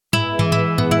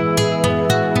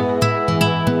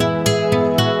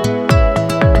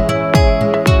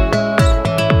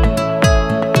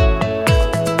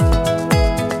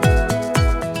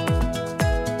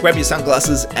Grab your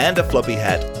sunglasses and a floppy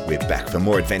hat. We're back for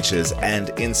more adventures and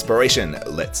inspiration.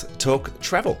 Let's talk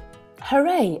travel.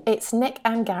 Hooray, it's Nick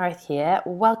and Gareth here.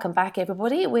 Welcome back,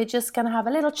 everybody. We're just going to have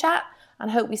a little chat and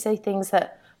hope we say things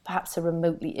that perhaps are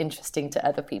remotely interesting to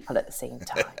other people at the same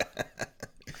time.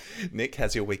 Nick,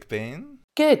 how's your week been?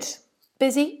 Good.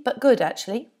 Busy, but good,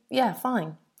 actually. Yeah,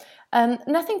 fine.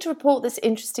 Nothing to report that's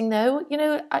interesting, though. You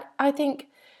know, I think,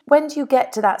 when do you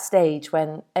get to that stage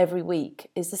when every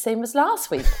week is the same as last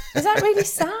week? Is that really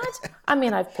sad? I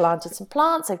mean, I've planted some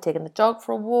plants, I've taken the dog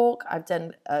for a walk, I've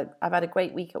had a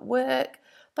great week at work,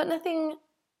 but nothing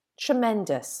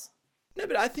tremendous. No,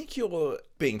 but I think you're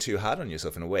being too hard on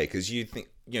yourself in a way, because you think,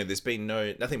 there's been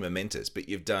nothing momentous, but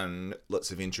you've done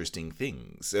lots of interesting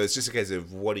things. So it's just a case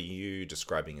of, what are you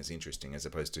describing as interesting, as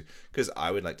opposed to, because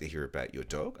I would like to hear about your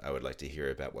dog. I would like to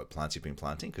hear about what plants you've been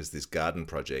planting, because this garden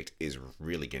project is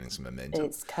really getting some momentum.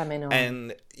 It's coming on.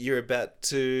 And you're about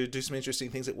to do some interesting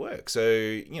things at work.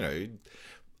 So,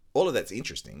 all of that's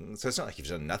interesting. So it's not like you've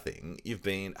done nothing. You've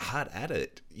been hard at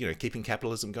it, keeping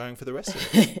capitalism going for the rest of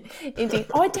it. Indeed.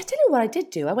 Oh, I tell you what I did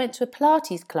do. I went to a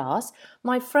Pilates class.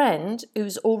 My friend,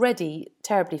 who's already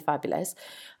terribly fabulous,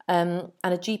 and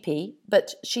a GP,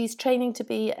 but she's training to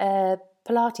be a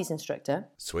Pilates instructor.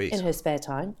 Sweet. In her spare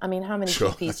time. I mean, how many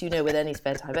GPs do you know with any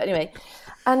spare time? But anyway,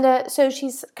 and so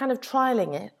she's kind of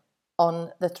trialling it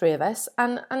on the three of us,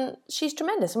 and she's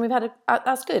tremendous, and we've had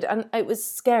that's good. And it was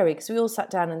scary because we all sat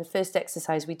down, and the first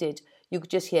exercise we did, you could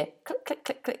just hear click, click,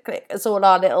 click, click, click. It's all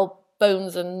our little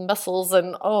bones and muscles,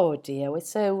 and oh dear, we're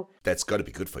so... That's got to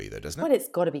be good for you though, doesn't it? Well, it's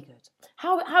got to be good.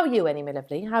 How are you, Annie, my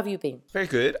lovely? How have you been? Very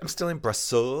good. I'm still in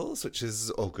Brussels, which is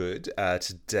all good.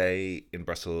 Today in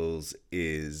Brussels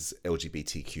is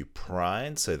LGBTQ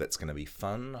Pride, so that's going to be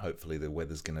fun. Hopefully the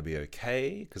weather's going to be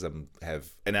okay, because I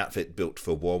have an outfit built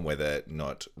for warm weather,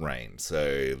 not rain.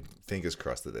 So fingers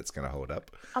crossed that that's going to hold up.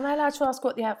 Am I allowed to ask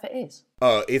what the outfit is?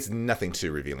 Oh, it's nothing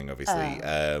too revealing, obviously,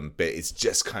 but it's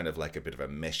just kind of like a bit of a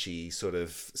meshy sort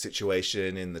of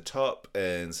situation in the top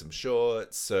and some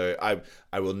shorts. So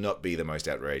I will not be the most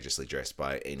outrageously dressed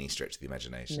by any stretch of the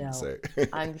imagination. No, so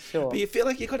I'm sure. But you feel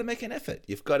like you've got to make an effort.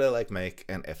 You've got to make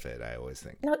an effort, I always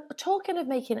think. Now, talking of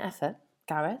making effort,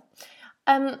 Gareth,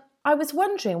 I was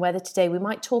wondering whether today we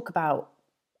might talk about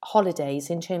holidays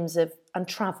and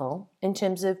travel in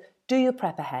terms of, do you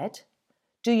prep ahead?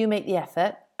 Do you make the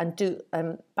effort and do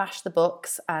bash the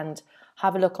books and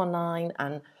have a look online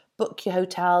and book your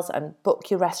hotels and book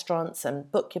your restaurants and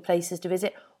book your places to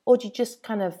visit? Or do you just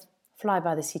kind of fly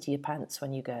by the seat of your pants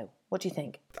when you go? What do you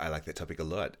think? I like that topic a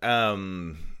lot.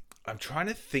 I'm trying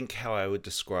to think how I would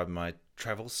describe my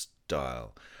travel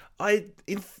style.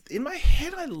 In my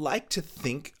head, I like to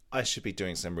think I should be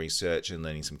doing some research and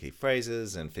learning some key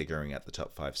phrases and figuring out the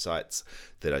top 5 sites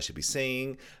that I should be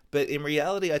seeing. But in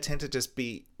reality, I tend to just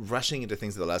be rushing into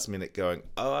things at the last minute going,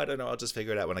 oh, I don't know, I'll just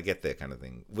figure it out when I get there kind of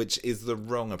thing, which is the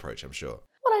wrong approach, I'm sure.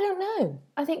 Well, I don't know.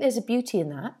 I think there's a beauty in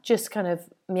that, just kind of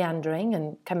meandering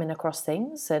and coming across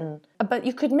things. But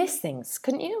you could miss things,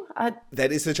 couldn't you?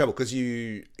 That is the trouble, because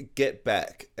you get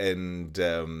back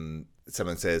and...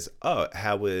 someone says, oh,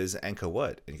 how was Angkor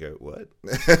Wat? And you go, what?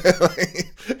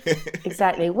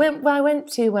 Exactly. When I went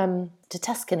to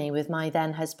Tuscany with my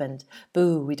then husband,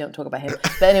 boo, we don't talk about him.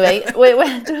 But anyway, we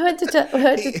went to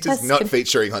Tuscany. It is not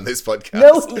featuring on this podcast.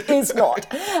 No, it is not.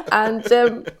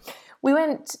 And we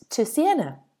went to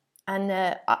Siena.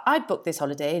 And I booked this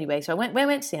holiday anyway, so we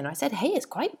went to Siena. I said, hey, it's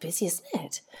quite busy, isn't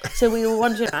it? So we were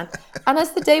wandering around. And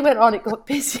as the day went on, it got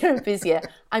busier and busier.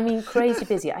 I mean, crazy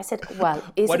busy. I said, well,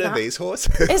 what are these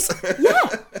horses? Yeah.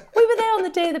 We were there on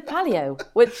the day of the Palio,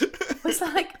 which was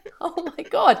like, oh my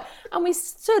God. And we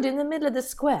stood in the middle of the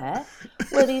square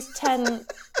where these 10,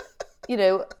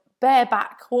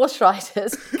 bareback horse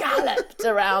riders galloped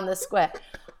around the square.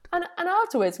 And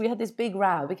afterwards, we had this big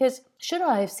row because should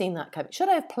I have seen that coming? Should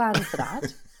I have planned for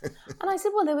that? And I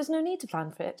said, well, there was no need to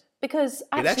plan for it because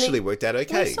it actually worked out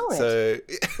okay. We saw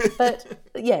it. But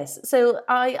yes, so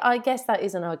I guess that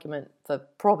is an argument for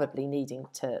probably needing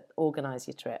to organise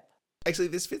your trip. Actually,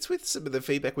 this fits with some of the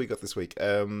feedback we got this week.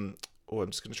 I'm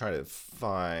just going to try to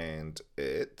find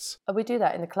it. We do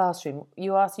that in the classroom.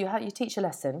 You teach a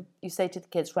lesson. You say to the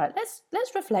kids, right, let's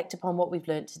reflect upon what we've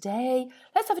learned today.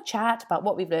 Let's have a chat about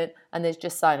what we've learned. And there's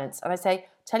just silence. And I say,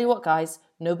 tell you what, guys,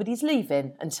 nobody's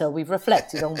leaving until we've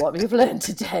reflected on what we've learned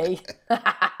today.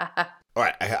 All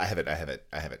right, I have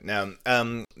it. Now,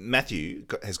 Matthew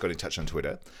has got in touch on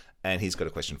Twitter, and he's got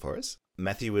a question for us.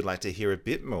 Matthew would like to hear a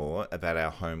bit more about our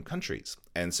home countries.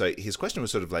 And so his question was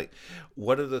sort of like,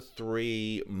 what are the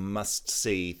 3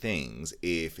 must-see things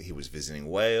if he was visiting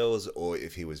Wales or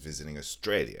if he was visiting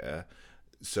Australia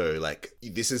So, like,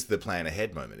 this is the plan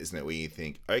ahead moment, isn't it? Where you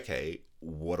think, okay,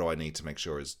 what do I need to make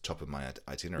sure is top of my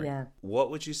itinerary? Yeah.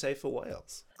 What would you say for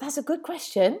Wales? That's a good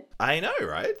question. I know,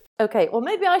 right? Okay, well,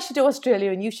 maybe I should do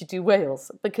Australia and you should do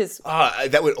Wales because...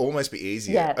 That would almost be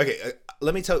easier. Yeah. Okay,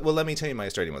 let me tell you my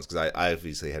Australian ones, because I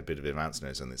obviously had a bit of advance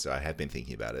notes on this, so I have been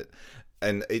thinking about it.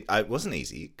 And it wasn't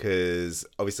easy because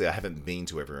obviously I haven't been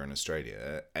to everywhere in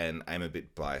Australia, and I'm a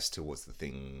bit biased towards the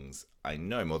things I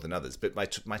know more than others. But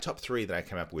my top three that I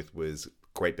came up with was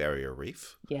Great Barrier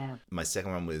Reef. Yeah. My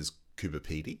second one was Cuba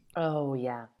Pedy. Oh,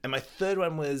 yeah. And my third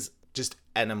one was just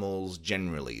animals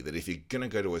generally, that if you're going to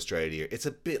go to Australia, it's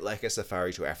a bit like a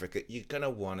safari to Africa. You're going to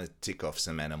want to tick off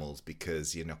some animals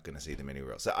because you're not going to see them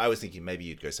anywhere else. So I was thinking maybe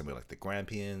you'd go somewhere like the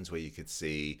Grampians, where you could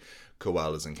see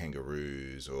koalas and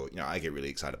kangaroos, or, I get really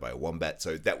excited by a wombat.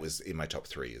 So that was in my top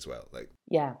three as well.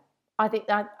 Yeah, I think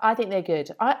they're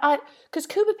good. Because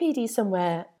Cuba Pedy is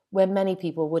somewhere where many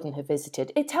people wouldn't have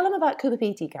visited. Tell them about Cuba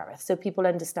Pedy, Gareth, so people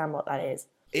understand what that is.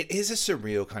 It is a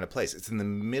surreal kind of place. It's in the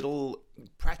middle,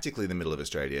 practically the middle of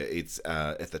Australia. It's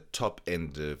at the top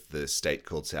end of the state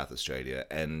called South Australia,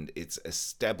 and it's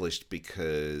established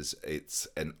because it's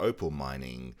an opal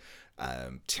mining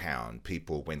town.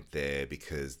 People went there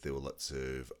because there were lots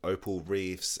of opal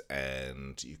reefs,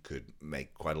 and you could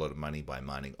make quite a lot of money by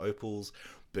mining opals.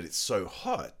 But it's so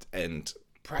hot and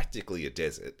practically a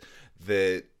desert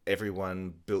that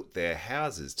everyone built their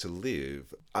houses to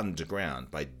live underground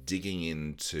by digging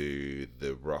into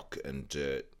the rock and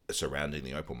dirt surrounding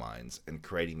the opal mines and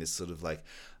creating this sort of like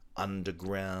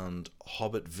underground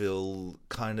Hobbitville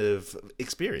kind of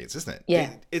experience, isn't it?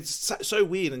 Yeah. It's so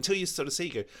weird until you sort of see,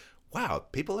 you go, wow,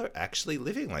 people are actually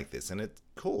living like this, and it's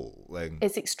cool.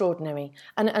 It's extraordinary.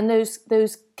 And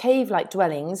those cave-like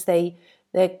dwellings,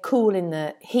 they're cool in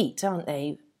the heat, aren't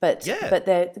they? But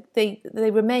they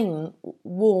remain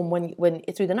warm when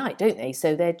through the night, don't they?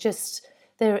 So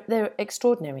they're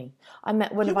extraordinary. I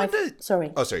met one of my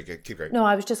sorry. Oh, sorry. Keep going. No,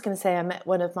 I was just going to say I met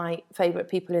one of my favourite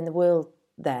people in the world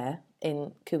there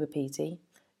in Cuba Pedy.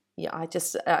 Yeah,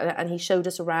 and he showed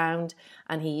us around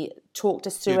and he talked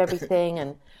us through everything.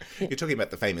 And you're talking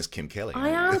about the famous Kim Kelly. I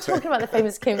am talking about the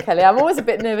famous Kim Kelly. I'm always a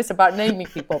bit nervous about naming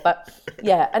people, but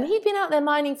yeah. And he'd been out there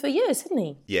mining for years, hadn't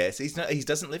he? Yes, he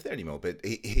doesn't live there anymore, but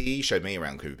he showed me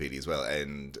around Cuba Pedy as well.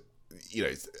 And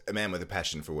he's a man with a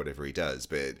passion for whatever he does,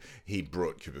 but he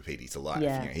brought Cuba Pedy to life.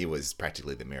 Yeah. He was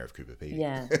practically the mayor of Cuba Pedy.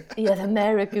 Yeah, the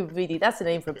mayor of Cuba Pedy. That's the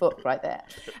name for a book right there.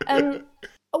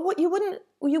 What you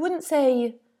wouldn't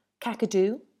say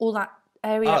Kakadu, all that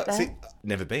area up there? See,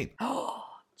 never been. Oh,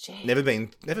 gee. Never been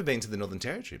to the Northern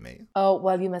Territory, mate. Oh,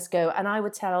 well, you must go. And I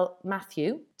would tell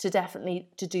Matthew to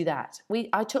do that.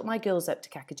 I took my girls up to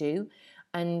Kakadu,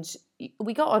 and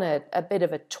we got on a bit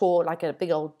of a tour, like a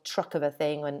big old truck of a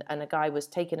thing, and a guy was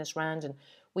taking us round, and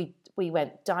we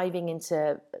went diving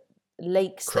into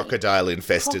lakes,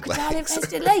 crocodile-infested lakes,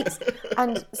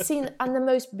 and the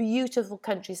most beautiful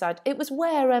countryside. It was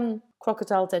where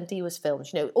Crocodile Dundee was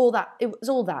filmed. All that. It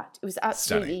was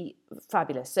absolutely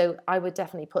fabulous. So I would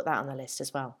definitely put that on the list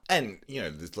as well. And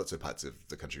there's lots of parts of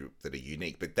the country that are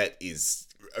unique, but that is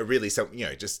a really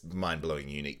just mind-blowing,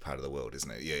 unique part of the world,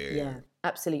 isn't it? Yeah.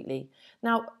 Absolutely.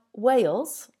 Now,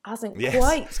 Wales hasn't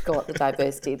quite got the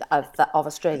diversity of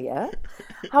Australia.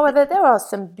 However, there are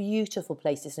some beautiful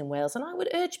places in Wales, and I would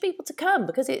urge people to come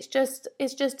because it's just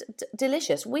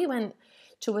delicious. We went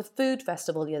to a food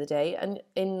festival the other day and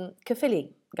in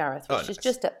Caerphilly, Gareth, which is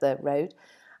just up the road,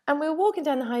 and we were walking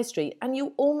down the high street, and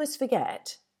you almost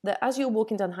forget that as you're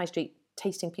walking down the high street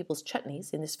tasting people's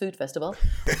chutneys in this food festival,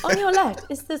 on your left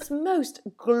is this most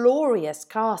glorious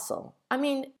castle. I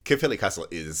mean, Caerphilly Castle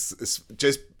is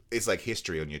just... It's like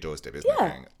history on your doorstep, isn't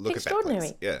it? Look extraordinary.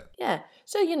 At that place. Yeah.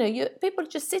 So, people are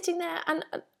just sitting there and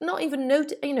not even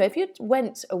notice. If you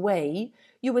went away,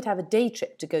 you would have a day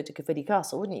trip to go to Caerphilly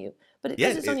Castle, wouldn't you? But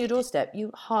because it's on your doorstep,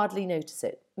 you hardly notice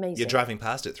it. Amazing. You're driving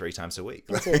past it 3 times a week.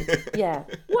 Yeah.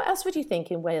 What else would you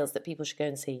think in Wales that people should go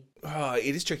and see? Oh,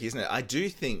 it is tricky, isn't it? I do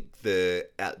think the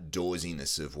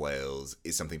outdoorsiness of Wales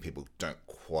is something people don't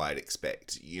quite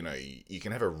expect. You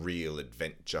can have a real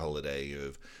adventure holiday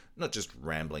of not just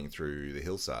rambling through the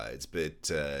hillsides, but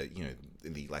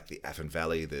in the Afton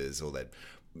Valley, there's all that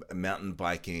mountain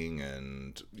biking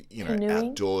and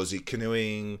canoeing. Outdoorsy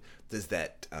canoeing. There's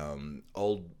that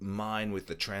old mine with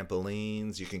the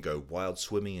trampolines. You can go wild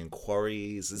swimming in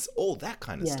quarries. There's all that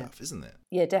kind of stuff, isn't there?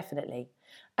 Yeah, definitely.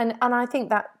 And I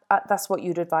think that's what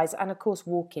you'd advise. And of course,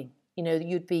 walking.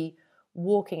 You'd be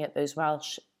walking at those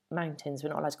Welsh mountains. We're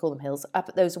not allowed to call them hills. Up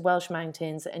at those Welsh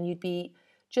mountains, and you'd be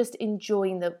just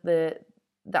enjoying that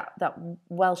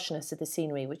Welshness of the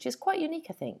scenery, which is quite unique,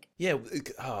 I think. Yeah,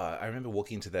 I remember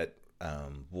walking to that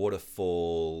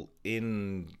waterfall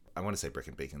in, I want to say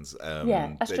Brecon Beacons.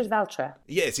 Estrad Valtra.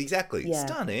 Yes, exactly. Yeah.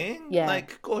 Stunning. Yeah.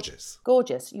 Like, gorgeous.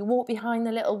 Gorgeous. You walk behind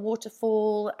the little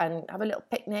waterfall and have a little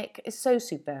picnic. It's so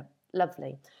super.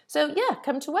 Lovely. So, yeah,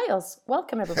 come to Wales.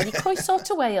 Welcome, everybody. Croeso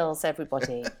to Wales,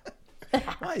 everybody.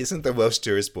 Why isn't the Welsh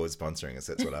Tourist Board sponsoring us?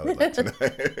 That's what I would like to know.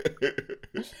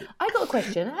 I got a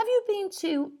question. Have you been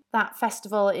to that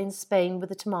festival in Spain with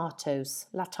the tomatoes?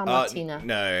 La Tomatina.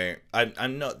 No,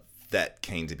 I'm not that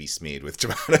keen to be smeared with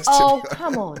tomatoes. Oh,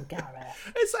 come on,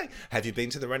 Gareth. It's like, have you been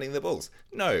to the Running the Bulls?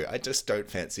 No, I just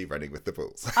don't fancy running with the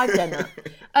Bulls. I've done that.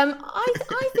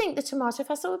 I think the tomato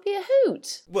festival would be a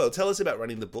hoot. Well, tell us about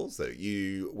Running the Bulls, though.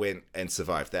 You went and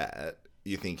survived that.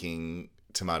 You're thinking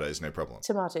tomatoes, no problem.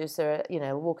 Tomatoes are,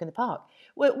 a walk in the park.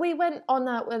 We went on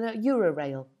a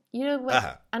Eurorail. Do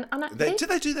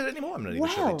they do that anymore? I'm not even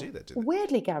sure they do that.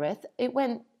 Weirdly, Gareth,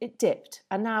 it dipped,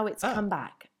 and now it's come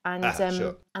back. And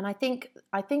sure. And I think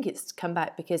it's come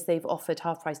back because they've offered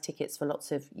half price tickets for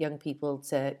lots of young people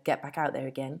to get back out there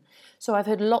again. So I've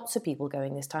heard lots of people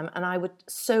going this time, and I would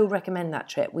so recommend that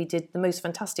trip. We did the most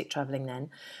fantastic travelling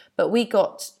then, but we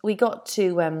got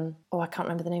to I can't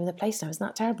remember the name of the place now. Isn't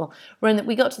that terrible?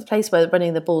 We got to the place where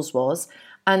Running the Bulls was,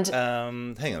 and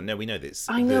hang on, no, we know this.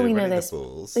 I know we know Running this. The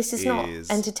Bulls this is not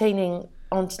entertaining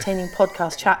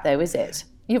podcast chat though, is it?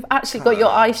 You've actually got your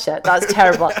eyes shut. That's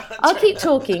terrible. I'll keep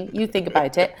talking. You think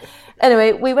about it.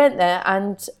 Anyway, we went there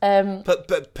and...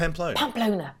 But Pamplona.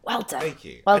 Pamplona. Well done. Thank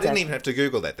you. Well I didn't done. even have to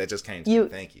Google that. That just came to me.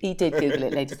 Thank you. He did Google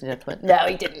it, ladies and gentlemen. No,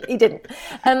 he didn't.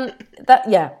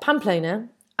 Pamplona.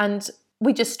 And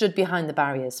we just stood behind the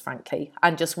barriers, frankly,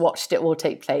 and just watched it all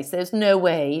take place. There's no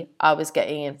way I was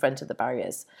getting in front of the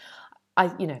barriers. I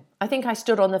think I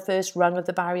stood on the first rung of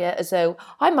the barrier as though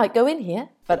I might go in here,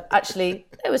 but actually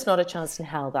there was not a chance in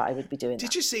hell that I would be doing that.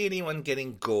 Did you see anyone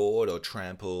getting gored or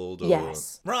trampled? Or...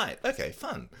 Yes. Right. Okay.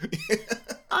 Fun.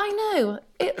 I know.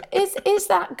 Is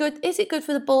that good? Is it good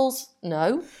for the bulls?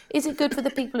 No. Is it good for the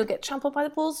people who get trampled by the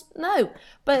bulls? No.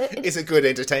 But is it good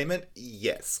entertainment?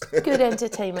 Yes. Good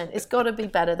entertainment. It's got to be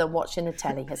better than watching the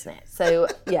telly, hasn't it? So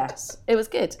yes, it was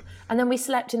good. And then we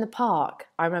slept in the park.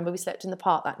 I remember we slept in the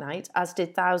park that night, as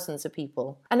did thousands of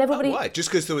people. And everybody. Why? Just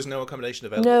because there was no accommodation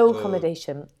available? No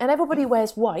accommodation. And everybody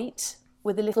wears white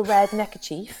with a little red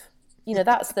neckerchief.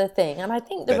 That's the thing. And I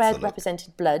think the red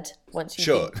represented blood once you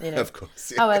Sure, think, of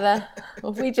course. Yeah. However,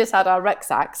 we just had our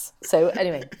rucksacks. So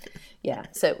anyway, yeah,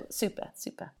 so super.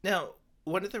 Now,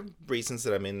 one of the reasons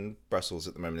that I'm in Brussels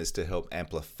at the moment is to help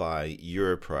amplify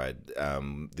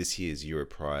Europride. This year's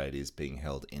Europride is being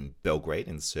held in Belgrade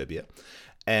in Serbia.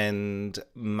 And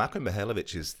Marko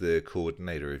Mihailovic is the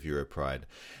coordinator of Europride.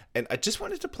 And I just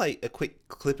wanted to play a quick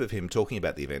clip of him talking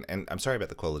about the event. And I'm sorry about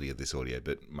the quality of this audio,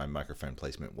 but my microphone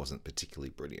placement wasn't particularly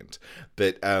brilliant.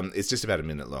 But it's just about a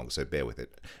minute long, so bear with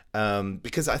it.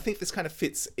 Because I think this kind of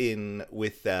fits in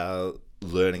with our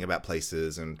learning about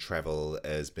places and travel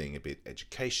as being a bit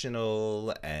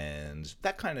educational and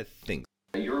that kind of thing.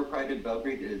 Europride in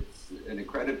Belgrade is an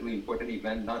incredibly important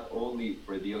event, not only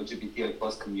for the LGBTI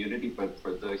plus community, but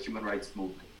for the human rights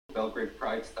movement. Belgrade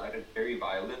Pride started very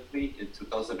violently in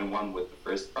 2001 with the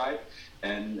first Pride,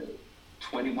 and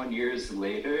 21 years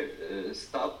later,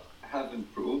 stuff have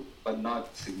improved, but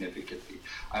not significantly.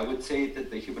 I would say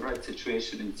that the human rights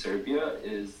situation in Serbia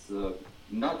is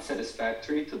not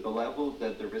satisfactory to the level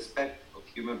that the respect of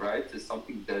human rights is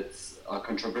something that's a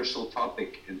controversial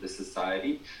topic in the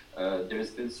society. There's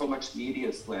been so much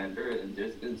media slander, and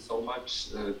there's been so much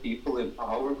people in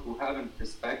power who haven't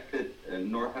respected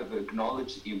nor have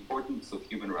acknowledged the importance of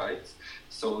human rights.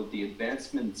 So the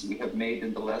advancements we have made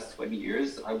in the last 20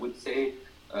 years, I would say,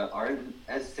 aren't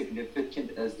as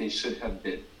significant as they should have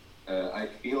been. I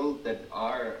feel that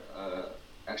our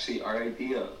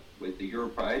idea with the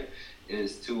Europride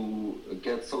is to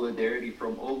get solidarity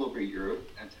from all over Europe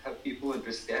and to have people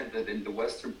understand that in the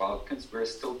Western Balkans, we're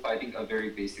still fighting a very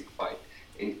basic fight.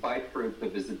 A fight for the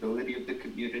visibility of the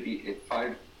community, a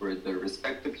fight for the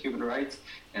respect of human rights,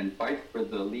 and fight for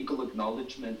the legal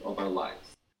acknowledgement of our lives.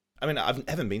 I mean, I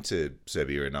haven't been to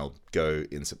Serbia, and I'll go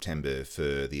in September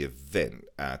for the event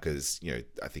because,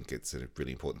 I think it's a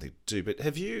really important thing to do. But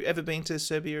have you ever been to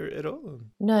Serbia at all?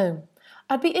 No.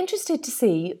 I'd be interested to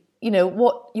see,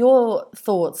 what your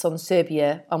thoughts on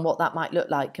Serbia and what that might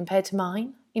look like compared to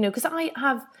mine. Because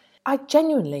I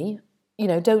genuinely,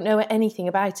 don't know anything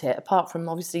about it apart from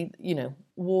obviously,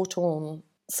 war-torn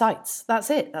sights. That's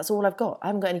it. That's all I've got. I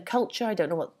haven't got any culture. I don't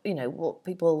know what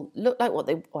people look like.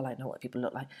 I know what people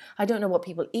look like. I don't know what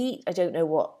people eat. I don't know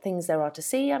what things there are to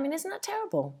see. I mean, isn't that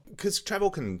terrible? Because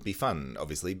travel can be fun,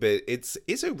 obviously, but it's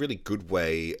a really good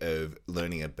way of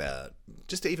learning about,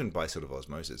 just even by sort of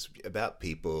osmosis, about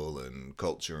people and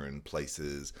culture and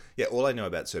places. Yeah, all I know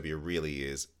about Serbia really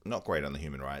is not great on the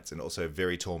human rights, and also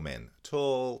very tall men.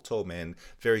 Tall men,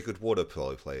 very good water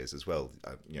polo players as well.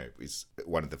 Is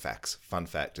one of the facts. Fun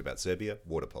fact about Serbia,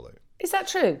 water polo. Is that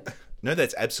true? No,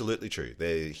 that's absolutely true.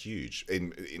 They're huge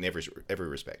in every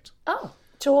respect. Oh,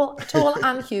 tall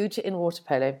and huge in water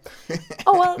polo.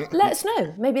 Oh, well, let us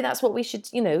know. Maybe that's what we should,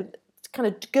 kind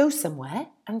of go somewhere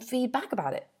and feed back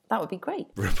about it. That would be great.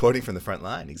 Reporting from the front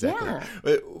line, exactly.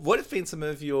 Yeah. What have been some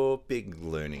of your big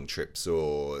learning trips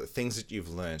or things that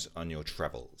you've learnt on your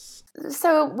travels?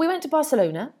 So we went to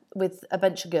Barcelona with a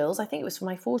bunch of girls. I think it was for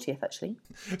my 40th, actually.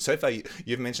 So far,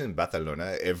 you've mentioned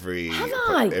Barcelona every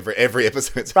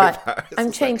episode so right. far.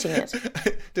 I'm changing it.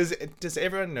 Does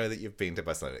everyone know that you've been to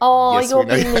Barcelona? Oh, yes, you're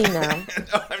being mean now.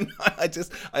 No, I'm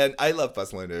not. I love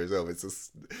Barcelona as well. It's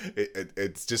just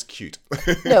it's just cute.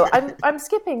 No, I'm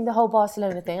skipping the whole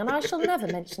Barcelona thing, and I shall never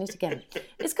mention it again.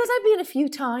 It's because I've been a few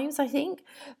times, I think,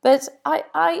 but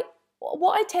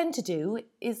what I tend to do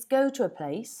is go to a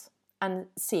place and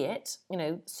see it,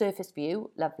 surface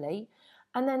view, lovely,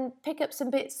 and then pick up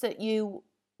some bits that you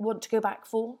want to go back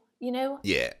for,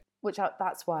 Yeah.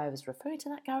 That's why I was referring to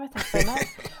that, Gareth. Thanks very much.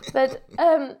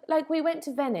 But we went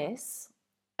to Venice.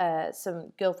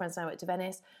 Some girlfriends and I went to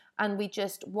Venice, and we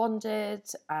just wandered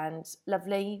and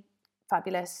lovely,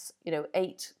 fabulous,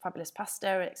 ate fabulous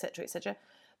pasta, etc., etc.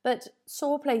 But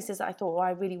saw places that I thought,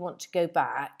 I really want to go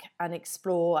back and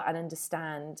explore and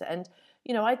understand. And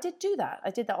I did do that.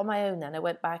 I did that on my own. Then I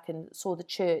went back and saw the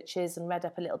churches and read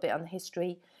up a little bit on the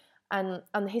history, and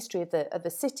the history of the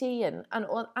city, and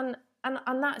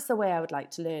that's the way I would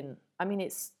like to learn. I mean,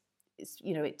 it's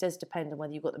it does depend on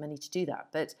whether you've got the money to do that,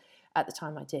 but at the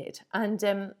time I did, and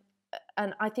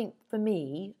I think for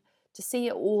me to see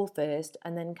it all first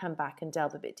and then come back and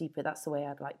delve a bit deeper, that's the way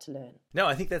I'd like to learn. No,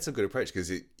 I think that's a good approach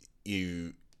because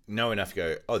you know enough to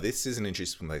go, oh, this is an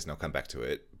interesting place and I'll come back to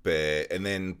it.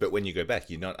 But when you go back,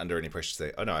 you're not under any pressure to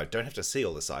say, oh no, I don't have to see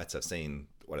all the sites. I've seen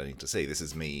what I need to see. This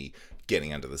is me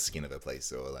getting under the skin of a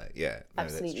place, or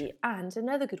Absolutely. And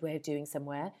another good way of doing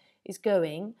somewhere is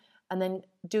going and then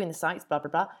doing the sites, blah, blah,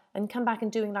 blah, and come back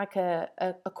and doing like a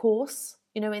course,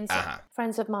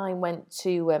 Friends of mine went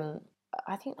to,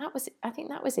 I think that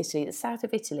was Italy, the south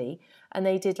of Italy, and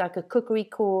they did like a cookery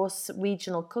course,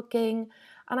 regional cooking.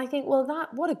 And I think, well,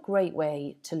 what a great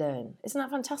way to learn. Isn't that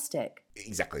fantastic?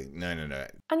 Exactly. No.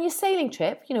 And your sailing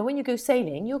trip, when you go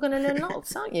sailing, you're going to learn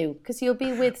lots, aren't you? Because you'll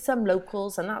be with some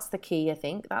locals, and that's the key, I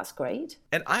think. That's great.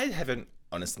 And I haven't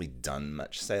honestly done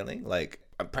much sailing. Like,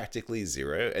 I'm practically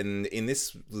zero. And in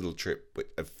this little trip,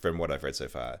 from what I've read so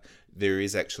far, there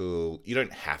is you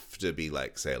don't have to be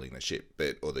like sailing the ship,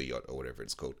 or the yacht or whatever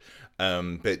it's called.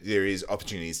 But there is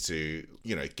opportunities to,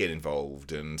 get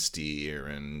involved and steer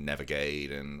and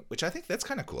navigate, and which I think that's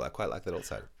kind of cool. I quite like that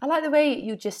also. I like the way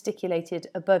you gesticulated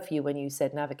above you when you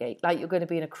said navigate, like you're going to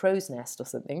be in a crow's nest or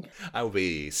something. I will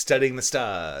be studying the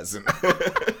stars.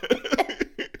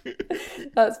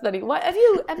 That's funny. What have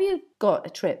you got a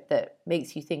trip that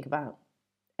makes you think about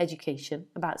education,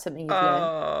 about something you've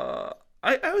learned?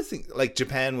 I always think like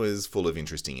Japan was full of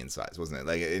interesting insights, wasn't it?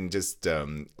 Like, and just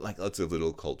like lots of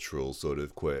little cultural sort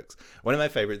of quirks. One of my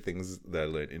favorite things that I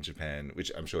learned in Japan,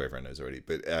 which I'm sure everyone knows already,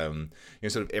 but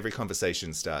sort of every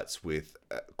conversation starts with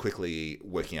quickly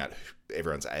working out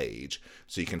everyone's age,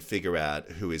 so you can figure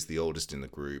out who is the oldest in the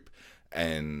group.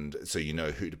 And so you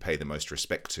know who to pay the most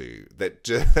respect to. That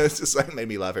just like made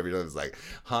me laugh every time. It was like,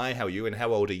 "Hi, how are you? And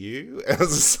how old are you?" And I was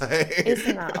just like,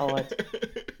 "Isn't that odd?"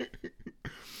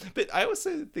 But I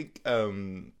also think,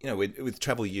 with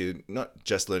travel, you're not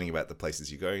just learning about the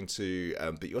places you're going to,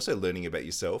 but you're also learning about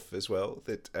yourself as well.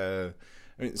 That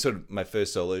sort of my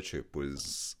first solo trip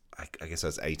was, I guess I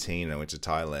was 18. And I went to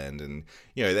Thailand, and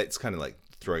that's kind of like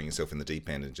throwing yourself in the deep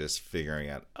end and just figuring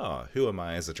out, oh, who am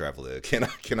I as a traveller? Can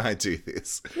I do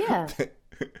this? Yeah.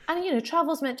 And,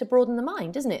 travel's meant to broaden the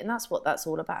mind, isn't it? And that's what that's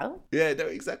all about. Yeah, no,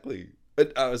 exactly.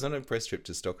 But I was on a press trip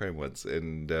to Stockholm once,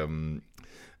 and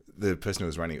the person who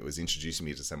was running it was introducing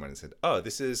me to someone and said, oh,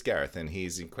 this is Gareth, and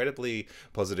he's incredibly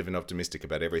positive and optimistic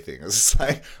about everything. I was just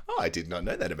like, oh, I did not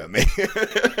know that about me.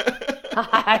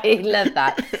 I love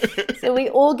that. So we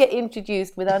all get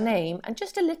introduced with our name and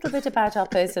just a little bit about our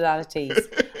personalities.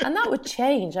 And that would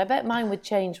change. I bet mine would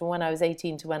change from when I was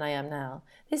 18 to when I am now.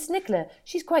 This Nicola,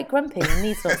 she's quite grumpy and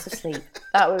needs lots of sleep.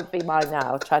 That would be mine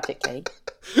now, tragically.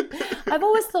 I've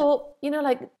always thought,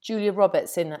 like Julia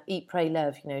Roberts in Eat, Pray,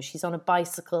 Love, she's on a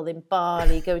bicycle in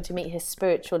Bali going to meet her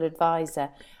spiritual advisor.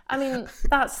 I mean,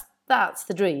 that's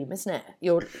the dream, isn't it?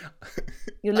 You're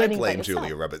learning. I blame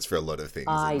Julia Roberts for a lot of things.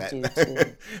 I do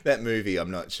too. That movie,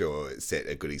 I'm not sure, set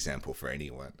a good example for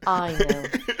anyone. I know.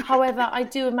 However, I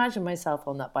do imagine myself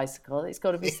on that bicycle. It's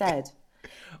got to be said.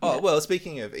 Oh, well,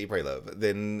 speaking of Eat, Pray, Love,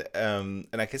 then, and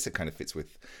I guess it kind of fits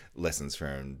with lessons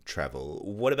from travel.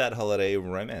 What about holiday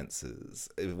romances?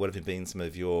 What have been some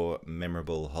of your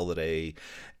memorable holiday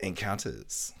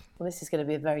encounters? Well, this is going to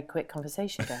be a very quick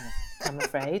conversation, Gareth, I'm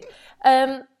afraid.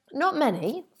 Not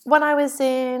many. When I was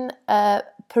in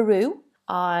Peru,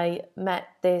 I met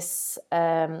this,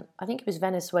 I think he was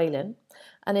Venezuelan,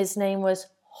 and his name was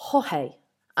Jorge.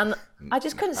 And I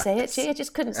just couldn't say it. I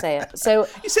just couldn't say it. So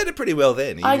you said it pretty well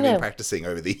then. You've been practicing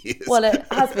over the years. Well, it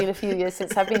has been a few years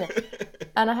since I've been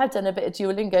it. And I have done a bit of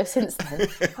Duolingo since then.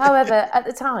 However, at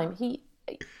the time,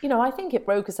 I think it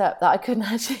broke us up that I couldn't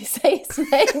actually say his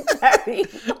name very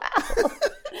well.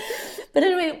 But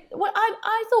anyway,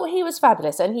 I thought he was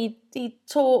fabulous. And he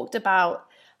talked about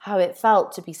how it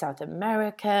felt to be South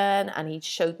American, and he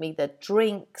showed me the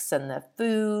drinks and the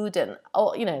food and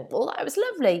all that. It was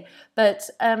lovely, but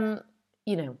the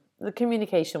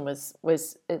communication was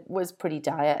pretty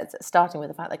dire, starting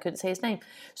with the fact that I couldn't say his name.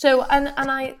 So and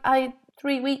I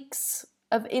 3 weeks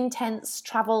of intense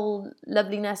travel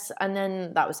loveliness, and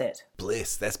then that was it.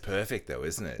 Bliss. That's perfect, though,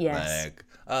 isn't it? Yes.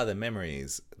 The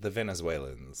memories, the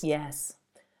Venezuelans. Yes.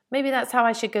 Maybe that's how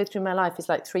I should go through my life. Is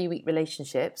like 3-week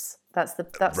relationships. That's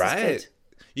right.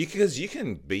 Because you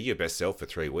can be your best self for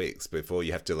 3 weeks before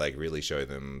you have to really show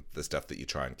them the stuff that you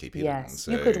try and keep hidden. Yes,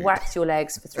 so... you could wax your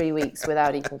legs for 3 weeks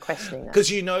without even questioning that. Because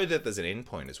that there's an end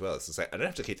point as well. It's just I don't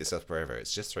have to keep this up forever.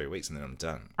 It's just 3 weeks and then I'm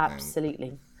done.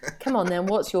 Absolutely. Come on then,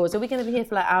 what's yours? Are we going to be here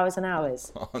for hours and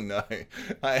hours? Oh no,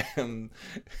 I am.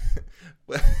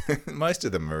 Most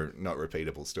of them are not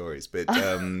repeatable stories, but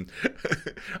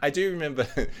I do remember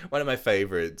one of my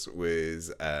favourites was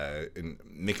in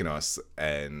Mykonos,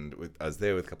 and I was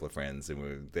there with a couple of friends, and we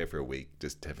were there for a week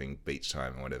just having beach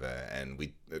time and whatever.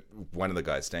 And one of the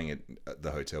guys staying at the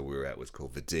hotel we were at was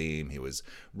called Vadim. He was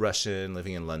Russian,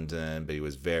 living in London, but he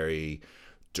was very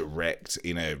direct,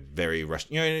 very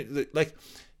Russian,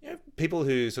 people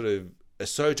who sort of are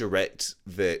so direct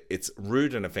that it's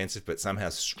rude and offensive, but somehow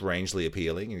strangely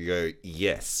appealing. And you go,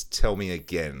 yes, tell me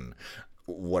again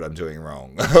what I'm doing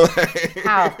wrong.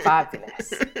 How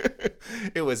fabulous.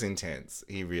 It was intense.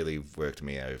 He really worked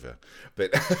me over. But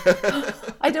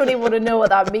I don't even want to know what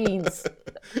that means.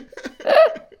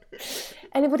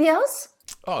 Anybody else?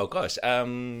 Oh, gosh.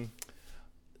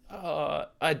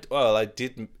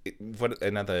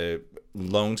 Another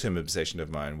long-term obsession of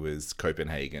mine was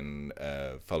Copenhagen.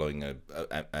 Following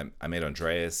I met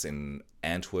Andreas in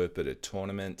Antwerp at a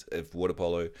tournament of water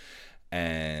polo,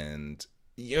 and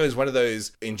it was one of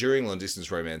those enduring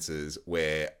long-distance romances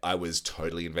where I was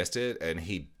totally invested, and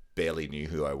he barely knew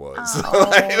who I was. Oh,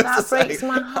 that breaks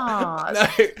my heart. No,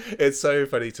 it's so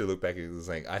funny to look back and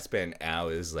think I spent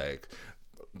hours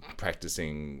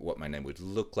practicing what my name would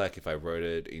look like if I wrote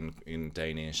it in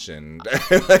Danish, and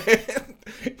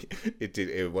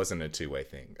it wasn't a two-way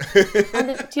thing.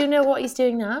 And do you know what he's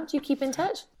doing now? Do you keep in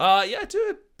touch? Yeah, I do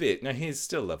a bit. No, he's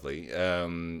still lovely.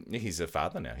 He's a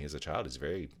father now. He has a child. He's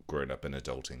very grown up and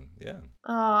adulting. Yeah.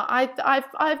 I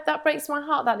that breaks my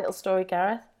heart, that little story,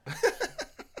 Gareth.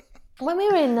 When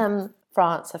we were in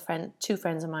France, two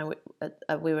friends of mine,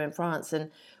 we were in France,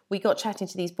 and we got chatting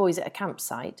to these boys at a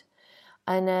campsite.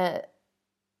 And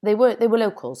they were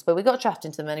locals, but we got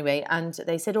chatting to them anyway. And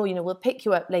they said, we'll pick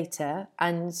you up later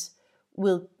and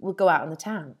we'll go out on the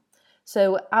town.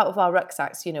 So out of our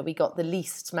rucksacks, we got the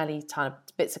least smelly kind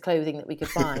of bits of clothing that we could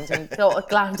find, and got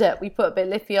glammed up. We put a bit of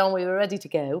Liffey on. We were ready to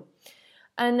go.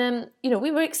 And,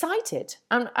 we were excited.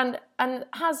 And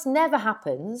as never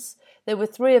happens, there were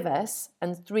 3 of us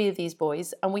and 3 of these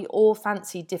boys, and we all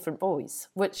fancied different boys,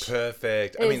 which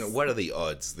perfect. I mean, what are the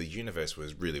odds? The universe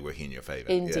was really working in your favour.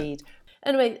 Indeed. Yeah.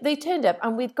 Anyway, they turned up,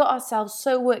 and we'd got ourselves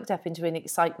so worked up into an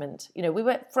excitement. We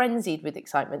were frenzied with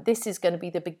excitement. This is going to be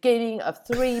the beginning of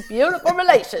 3 beautiful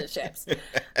relationships.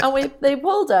 And they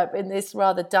pulled up in this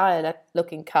rather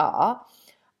dire-looking car,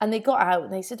 and they got out,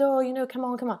 and they said, come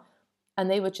on. And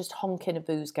they were just honking a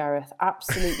booze, Gareth,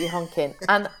 absolutely honking.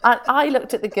 And I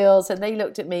looked at the girls and they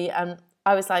looked at me, and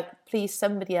I was like, please,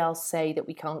 somebody else say that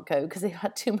we can't go because they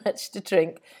had too much to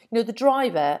drink. You know, the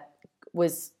driver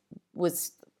was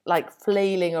like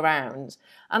flailing around,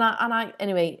 and I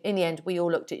anyway. In the end, we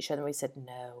all looked at each other and we said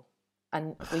no,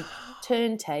 and we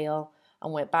turned tail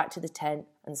and went back to the tent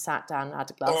and sat down and had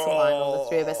a glass of wine, all the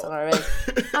three of us on our own.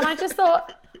 And I just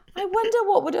thought, I wonder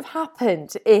what would have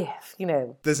happened if, you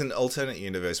know. There's an alternate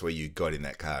universe where you got in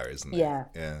that car, isn't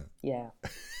there? Yeah.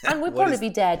 And we'd probably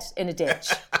be dead in a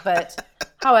ditch. But,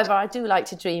 however, I do like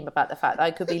to dream about the fact that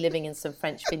I could be living in some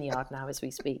French vineyard now as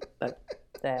we speak. But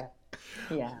there.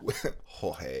 Yeah.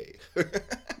 Jorge.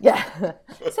 Yeah.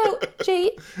 So,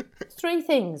 G, 3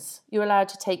 things you're allowed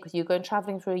to take with you going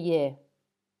travelling for a year.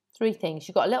 3 things.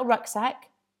 You've got a little rucksack.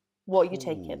 What are you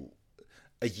taking?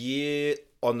 A year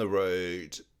on the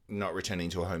road, not returning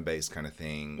to a home base kind of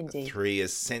thing. Indeed. 3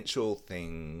 essential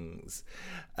things.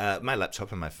 My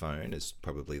laptop and my phone is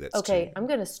probably that's Okay, 2. I'm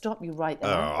going to stop you right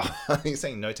there. Oh, you're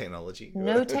saying no technology?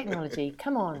 No technology.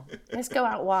 Come on. Let's go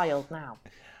out wild now.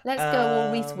 Let's go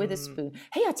all Reese Witherspoon.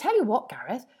 Hey, I tell you what,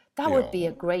 Gareth, that would be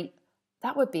a great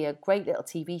little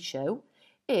TV show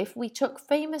if we took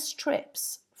famous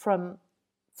trips from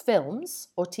films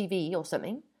or TV or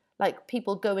something, like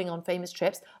people going on famous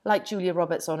trips, like Julia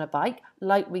Roberts on a bike,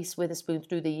 like Reese Witherspoon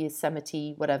through the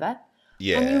Yosemite, whatever.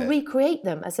 Yeah. And you recreate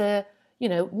them as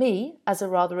me as a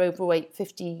rather overweight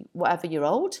 50 whatever year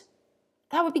old.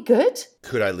 That would be good.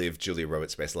 Could I live Julia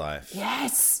Roberts' best life?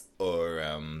 Yes. Or,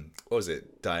 what was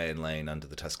it? Diane Lane Under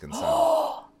the Tuscan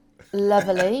Sun.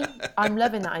 Lovely. I'm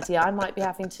loving that idea. I might be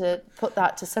having to put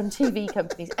that to some TV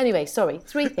companies. Anyway, sorry,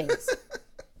 3 things.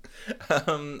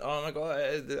 Oh my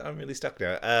god, I'm really stuck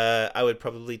now. I would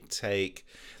probably take,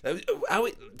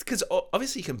 because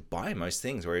obviously you can buy most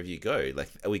things wherever you go. Like,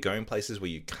 are we going places where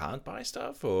you can't buy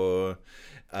stuff? Or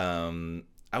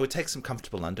I would take some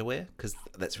comfortable underwear because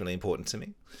that's really important to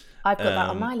me. I've got that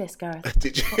on my list, Gareth.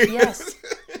 Did you?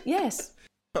 Yes.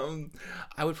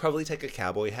 I would probably take a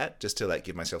cowboy hat just to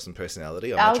give myself some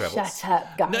personality on my travels. Shut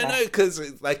up, Gareth. No, because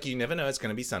you never know it's going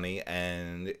to be sunny,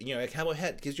 and a cowboy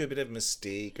hat gives you a bit of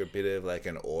mystique, or a bit of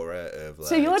an aura of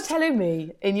So you're telling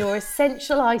me in your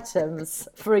essential items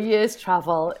for a year's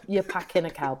travel, you're packing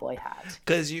a cowboy hat?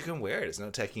 Because you can wear it. It's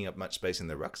not taking up much space in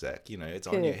the rucksack. It's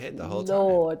on your head the whole time.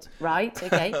 Lord, right?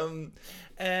 Okay.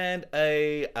 And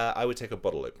I would take a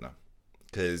bottle opener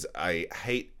because I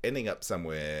hate ending up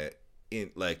somewhere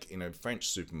in a French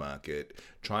supermarket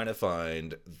trying to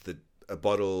find a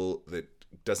bottle that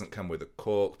doesn't come with a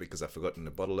cork because I've forgotten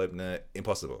a bottle opener.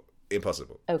 Impossible.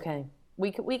 Okay.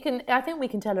 We can. I think we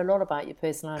can tell a lot about your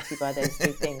personality by those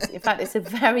 2 things. In fact, it's a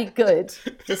very good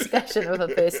discussion of a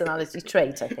personality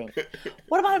trait, I think.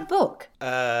 What about a book?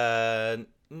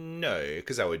 No,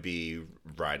 because I would be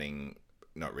writing,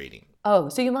 not reading. Oh,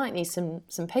 so you might need some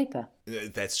paper.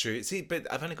 That's true. See,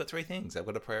 but I've only got 3 things. I've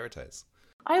got to prioritize.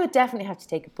 I would definitely have to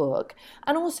take a book.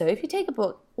 And also, if you take a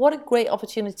book, what a great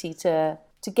opportunity to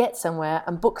get somewhere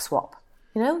and book swap.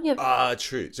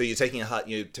 True. So you're taking a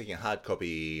hard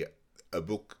copy, a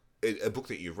book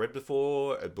that you've read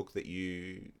before, a book that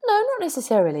you... No, not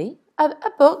necessarily.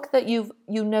 A book that you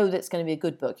know that's going to be a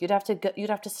good book. You'd have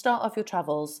to start off your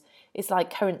travels. It's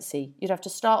like currency. You'd have to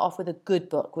start off with a good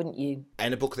book, wouldn't you?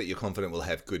 And a book that you're confident will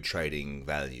have good trading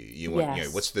value. You want,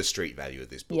 yes. What's the street value of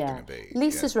this book going to be?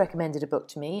 Lisa's recommended a book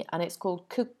to me, and it's called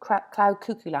Cloud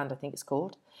Cuckoo Land, I think it's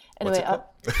called. Anyway,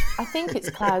 I think it's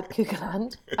Cloud Cuckoo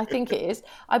Land. I think it is.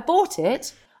 I bought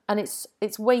it, and it's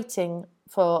waiting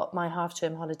for my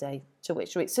half-term holiday to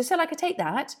which read. So I take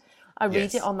that, I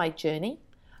read it on my journey,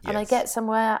 and I get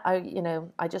somewhere,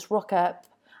 I just rock up,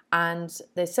 and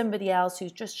there's somebody else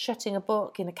who's just shutting a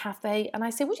book in a cafe, and I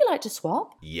say, would you like to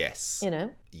swap? Yes.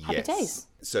 Happy days.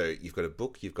 So you've got a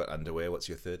book, you've got underwear. What's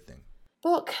your 3rd thing?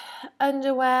 Book,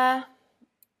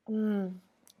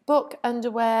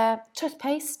 underwear,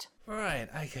 toothpaste. Right,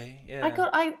 okay, yeah.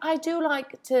 I do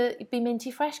like to be minty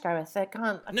fresh, Gareth. I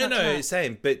can't No,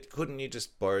 same. But couldn't you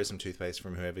just borrow some toothpaste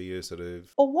from whoever you sort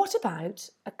of... Or what about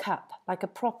a cup, like a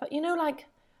proper, like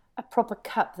a proper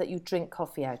cup that you drink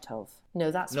coffee out of? No,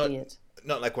 that's weird.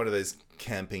 Not like one of those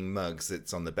camping mugs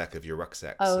that's on the back of your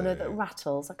rucksack. Oh, no, that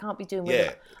rattles. I can't be doing with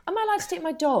it. Am I allowed to take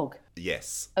my dog?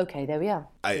 Yes. Okay, there we are.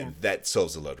 That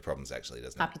solves a lot of problems, actually,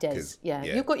 doesn't it? Happy days. Yeah.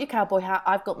 You've got your cowboy hat.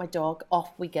 I've got my dog.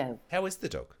 Off we go. How is the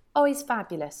dog? Oh, he's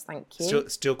fabulous. Thank you.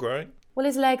 Still growing? Well,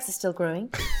 his legs are still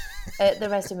growing. The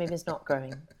rest of him is not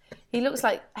growing. He looks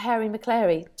like Harry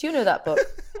McClary. Do you know that book,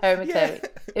 Harry McClary?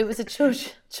 It was a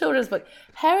children's book.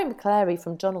 Harry McClary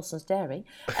from Donaldson's Dairy.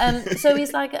 So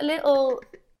he's like a little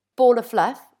ball of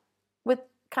fluff with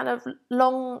kind of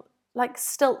long, like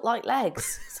stilt-like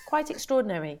legs. It's quite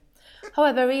extraordinary.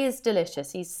 However, he is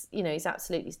delicious. He's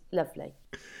absolutely lovely.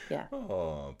 Yeah.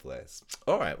 Oh, bless.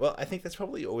 All right. Well, I think that's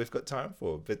probably all we've got time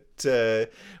for. But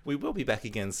we will be back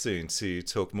again soon to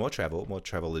talk more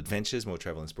travel adventures, more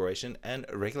travel inspiration, and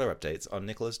regular updates on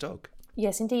Nicola's dog.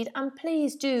 Yes, indeed. And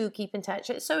please do keep in touch.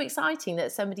 It's so exciting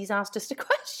that somebody's asked us a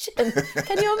question.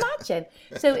 Can you imagine?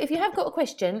 So if you have got a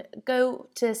question, go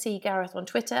to see Gareth on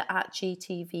Twitter at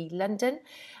GTV London.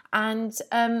 And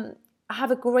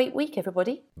have a great week,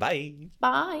 everybody. Bye.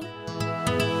 Bye.